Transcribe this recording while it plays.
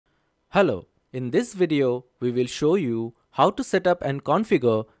Hello, in this video we will show you how to set up and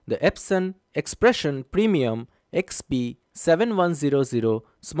configure the Epson Expression Premium XP 7100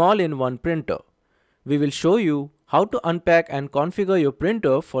 small-in-one printer. We will show you how to unpack and configure your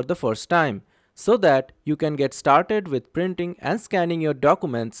printer for the first time so that you can get started with printing and scanning your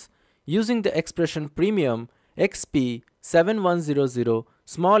documents using the Expression Premium XP 7100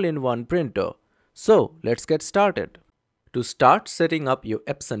 small-in-one printer. So let's get started. To start setting up your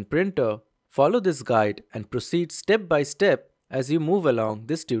Epson printer, follow this guide and proceed step by step as you move along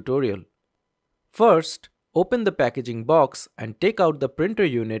this tutorial. First, open the packaging box and take out the printer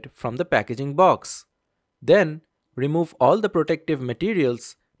unit from the packaging box. Then, remove all the protective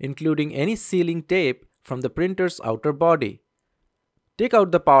materials including any sealing tape from the printer's outer body. Take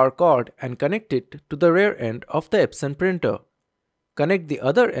out the power cord and connect it to the rear end of the Epson printer. Connect the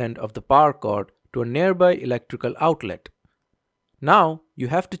other end of the power cord to a nearby electrical outlet. Now you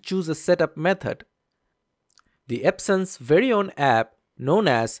have to choose a setup method. The Epson's very own app known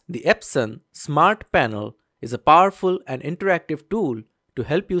as the Epson Smart Panel is a powerful and interactive tool to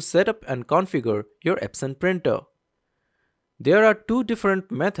help you set up and configure your Epson printer. There are two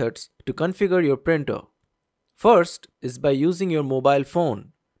different methods to configure your printer. First is by using your mobile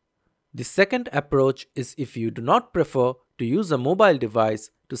phone. The second approach is if you do not prefer to use a mobile device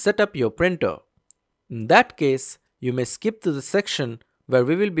to set up your printer. In that case, you may skip to the section where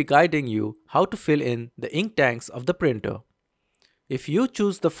we will be guiding you how to fill in the ink tanks of the printer. If you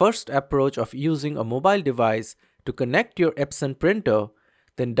choose the first approach of using a mobile device to connect your Epson printer,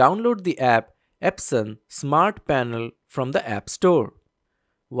 then download the app Epson Smart Panel from the App Store.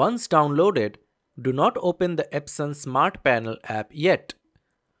 Once downloaded, do not open the Epson Smart Panel app yet.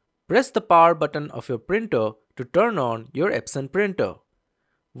 Press the power button of your printer to turn on your Epson printer.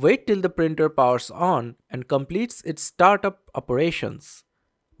 Wait till the printer powers on and completes its startup operations.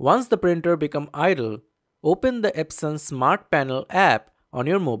 Once the printer becomes idle, open the Epson Smart Panel app on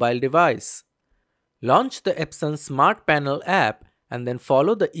your mobile device. Launch the Epson Smart Panel app and then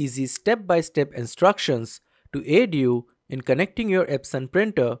follow the easy step-by-step instructions to aid you in connecting your Epson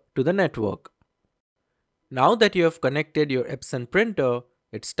printer to the network. Now that you have connected your Epson printer,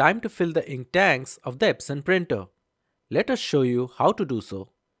 it's time to fill the ink tanks of the Epson printer. Let us show you how to do so.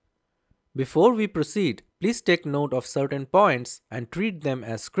 Before we proceed, please take note of certain points and treat them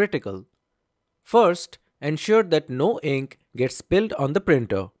as critical. First, ensure that no ink gets spilled on the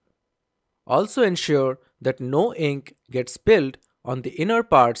printer. Also ensure that no ink gets spilled on the inner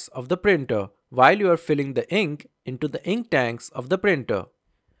parts of the printer while you are filling the ink into the ink tanks of the printer.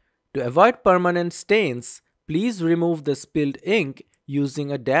 To avoid permanent stains, please remove the spilled ink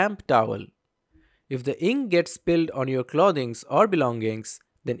using a damp towel. If the ink gets spilled on your clothing or belongings,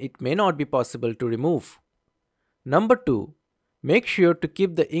 then it may not be possible to remove. Number 2. Make sure to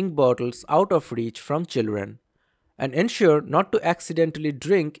keep the ink bottles out of reach from children and ensure not to accidentally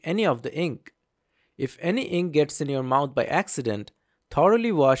drink any of the ink. If any ink gets in your mouth by accident,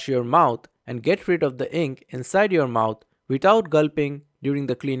 thoroughly wash your mouth and get rid of the ink inside your mouth without gulping during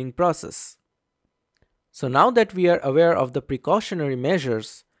the cleaning process. So now that we are aware of the precautionary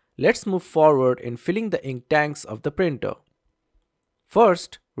measures, let's move forward in filling the ink tanks of the printer.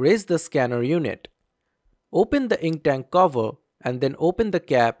 First, raise the scanner unit. Open the ink tank cover and then open the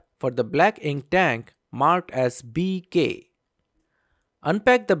cap for the black ink tank marked as BK.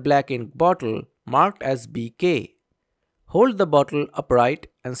 Unpack the black ink bottle marked as BK. Hold the bottle upright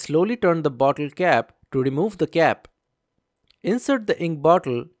and slowly turn the bottle cap to remove the cap. Insert the ink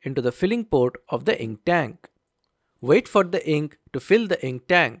bottle into the filling port of the ink tank. Wait for the ink to fill the ink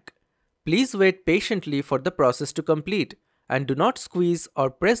tank. Please wait patiently for the process to complete and do not squeeze or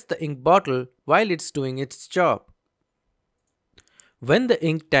press the ink bottle while it's doing its job. When the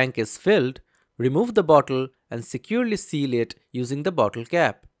ink tank is filled, remove the bottle and securely seal it using the bottle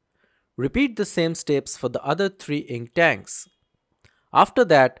cap. Repeat the same steps for the other 3 ink tanks. After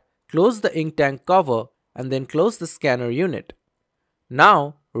that, close the ink tank cover and then close the scanner unit.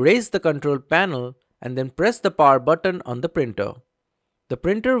 Now, raise the control panel and then press the power button on the printer. The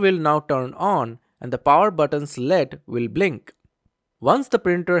printer will now turn on and the power button's LED will blink. Once the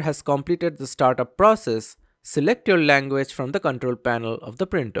printer has completed the startup process, select your language from the control panel of the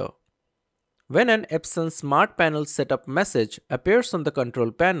printer. When an Epson Smart Panel setup message appears on the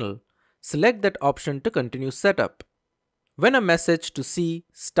control panel, select that option to continue setup. When a message to see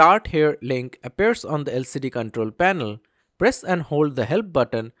Start Here link appears on the LCD control panel, press and hold the help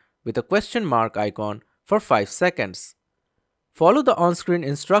button with a question mark icon for 5 seconds. Follow the on-screen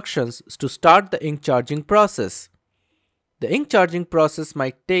instructions to start the ink charging process. The ink charging process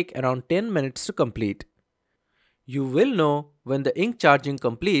might take around 10 minutes to complete. You will know when the ink charging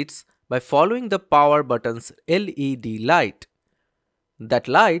completes by following the power button's LED light. That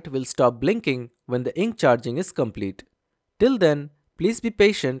light will stop blinking when the ink charging is complete. Till then, please be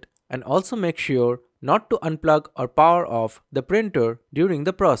patient and also make sure not to unplug or power off the printer during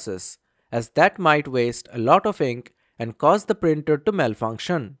the process, as that might waste a lot of ink and cause the printer to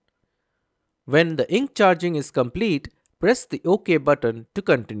malfunction. When the ink charging is complete, press the OK button to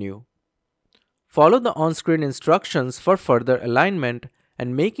continue. Follow the on-screen instructions for further alignment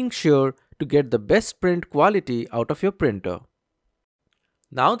and making sure to get the best print quality out of your printer.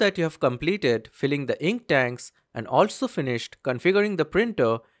 Now that you have completed filling the ink tanks and also finished configuring the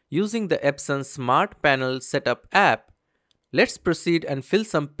printer using the Epson Smart Panel Setup app, let's proceed and fill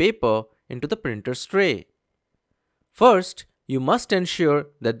some paper into the printer's tray. First, you must ensure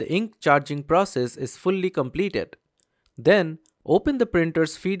that the ink charging process is fully completed. Then, open the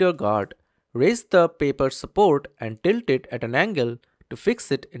printer's feeder guard, raise the paper support and tilt it at an angle to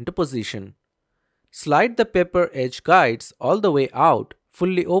fix it into position. Slide the paper edge guides all the way out,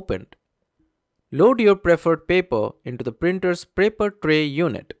 fully opened. Load your preferred paper into the printer's paper tray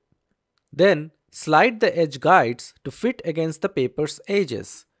unit. Then, slide the edge guides to fit against the paper's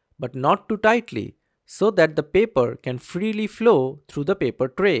edges, but not too tightly, so that the paper can freely flow through the paper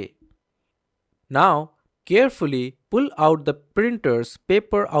tray. Now, carefully pull out the printer's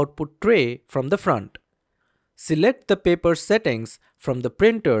paper output tray from the front. Select the paper settings from the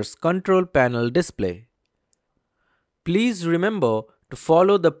printer's control panel display. Please remember to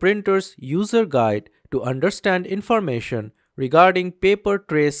follow the printer's user guide to understand information regarding paper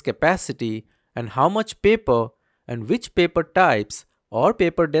tray's capacity and how much paper and which paper types or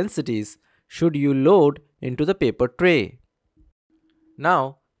paper densities should you load into the paper tray.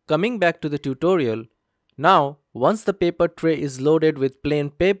 Now, coming back to the tutorial, once the paper tray is loaded with plain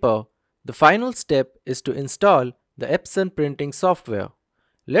paper, the final step is to install the Epson printing software.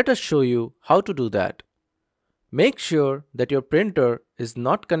 Let us show you how to do that. Make sure that your printer is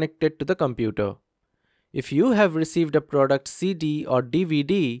not connected to the computer. If you have received a product CD or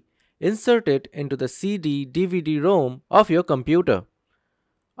DVD, insert it into the CD/DVD-ROM of your computer.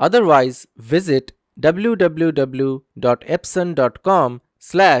 Otherwise, visit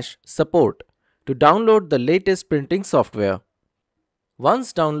www.epson.com/support to download the latest printing software.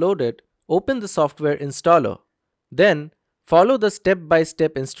 Once downloaded, open the software installer. Then, follow the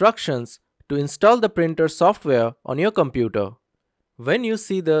step-by-step instructions to install the printer software on your computer. When you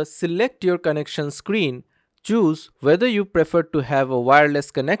see the Select Your Connection screen, choose whether you prefer to have a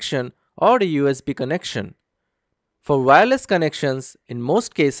wireless connection or a USB connection. For wireless connections, in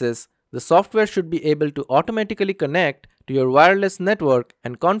most cases, the software should be able to automatically connect to your wireless network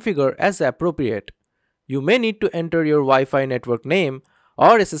and configure as appropriate. You may need to enter your Wi-Fi network name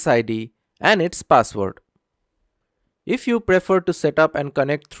or SSID and its password. If you prefer to set up and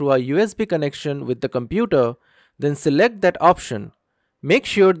connect through a USB connection with the computer, then select that option. Make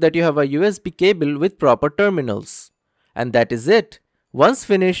sure that you have a USB cable with proper terminals. And that is it. Once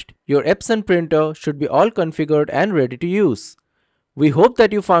finished, your Epson printer should be all configured and ready to use. We hope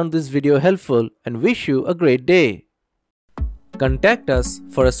that you found this video helpful and wish you a great day. Contact us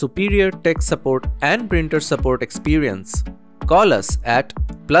for a superior tech support and printer support experience. Call us at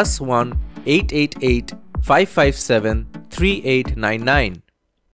 +1 888 557 3899